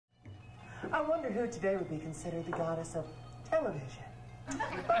I wonder who today would be considered the goddess of television.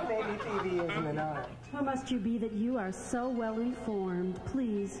 But maybe TV isn't an art. Who must you be that you are so well informed?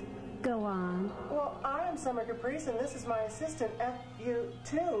 Please, go on. Well, I am Summer Caprice, and this is my assistant,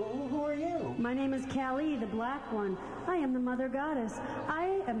 FU2. Who are you? My name is Kali, the black one. I am the mother goddess.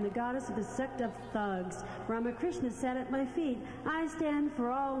 I am the goddess of the sect of thugs. Ramakrishna sat at my feet. I stand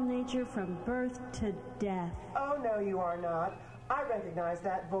for all nature from birth to death. Oh, no, you are not. I recognize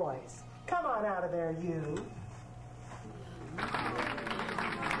that voice. Come on out of there, you.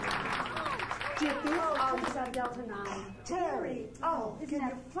 Jiffy. Oh, Delta 9. Terry. Oh, isn't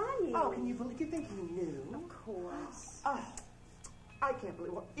that funny? Oh, can you believe? You think you knew? Of course. Oh, I can't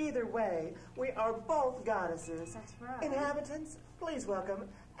believe. Well, either way, we are both goddesses. That's right. Inhabitants, please welcome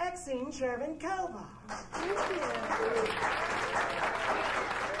Exene Cervenka of X. Thank you.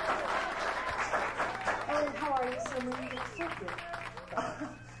 And how are you, Summer? You look so good.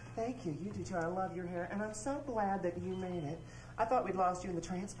 Thank you. You do too. I love your hair, and I'm so glad that you made it. I thought we'd lost you in the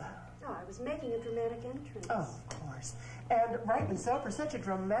transpo. Oh, I was making a dramatic entrance. Oh, of course. And rightly so, for such a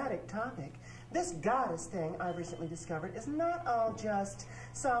dramatic topic. This goddess thing I recently discovered is not all just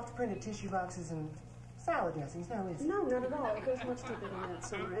soft printed tissue boxes and salad dressings, no, is it? No, not at all. It goes much deeper than that,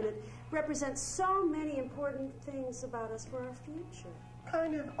 Summer, and it represents so many important things about us for our future.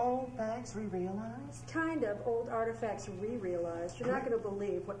 Kind of old facts re-realized? Kind of old artifacts re-realized. You're not going to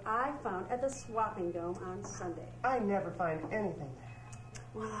believe what I found at the Swapping Dome on Sunday. I never find anything there.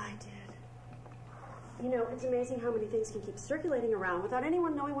 Well, I did. You know, it's amazing how many things can keep circulating around without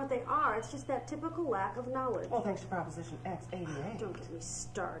anyone knowing what they are. It's just that typical lack of knowledge. Well, thanks to Proposition X88. Don't get me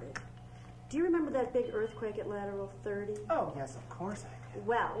started. Do you remember that big earthquake at Lateral 30? Oh, yes, of course I do.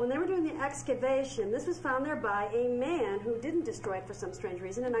 Well, when they were doing the excavation, this was found there by a man who didn't destroy it for some strange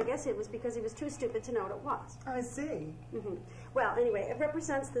reason, and I guess it was because he was too stupid to know what it was. I see. Well, anyway, it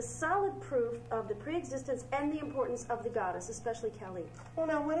represents the solid proof of the pre-existence and the importance of the goddess, especially Kali. Well,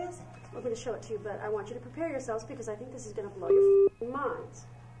 now, what is it? I'm going to show it to you, but I want you to prepare yourselves because I think this is going to blow your minds.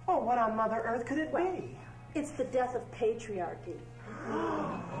 Oh, what on Mother Earth could it be? It's the death of patriarchy.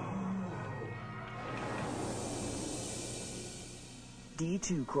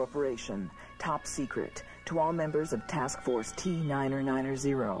 D2 Corporation, top secret. To all members of Task Force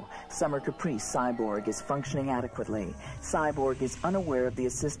T-990, Summer Caprice Cyborg is functioning adequately. Cyborg is unaware of the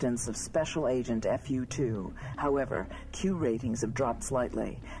assistance of Special Agent FU2. However, Q ratings have dropped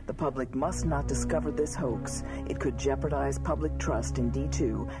slightly. The public must not discover this hoax. It could jeopardize public trust in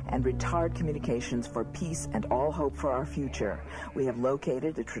D2 and retard communications for peace and all hope for our future. We have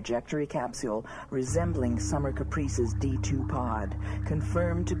located a trajectory capsule resembling Summer Caprice's D2 pod,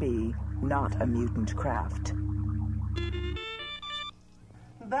 confirmed to be not a mutant craft.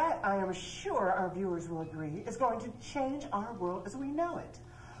 That, I am sure our viewers will agree, is going to change our world as we know it.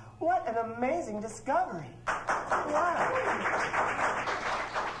 What an amazing discovery. Wow.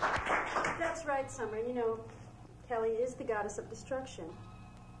 That's right, Summer. You know, Kelly is the goddess of destruction.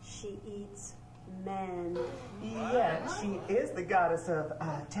 She eats men. Yet, she is the goddess of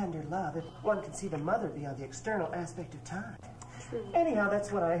tender love, if one can see the mother beyond the external aspect of time. Anyhow,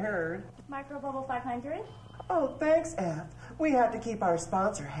 that's what I heard. Microbubble 500? Oh, thanks, F. We have to keep our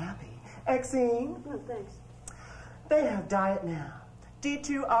sponsor happy. Exene? Oh, thanks. They have Diet Now.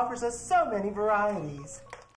 D2 offers us so many varieties.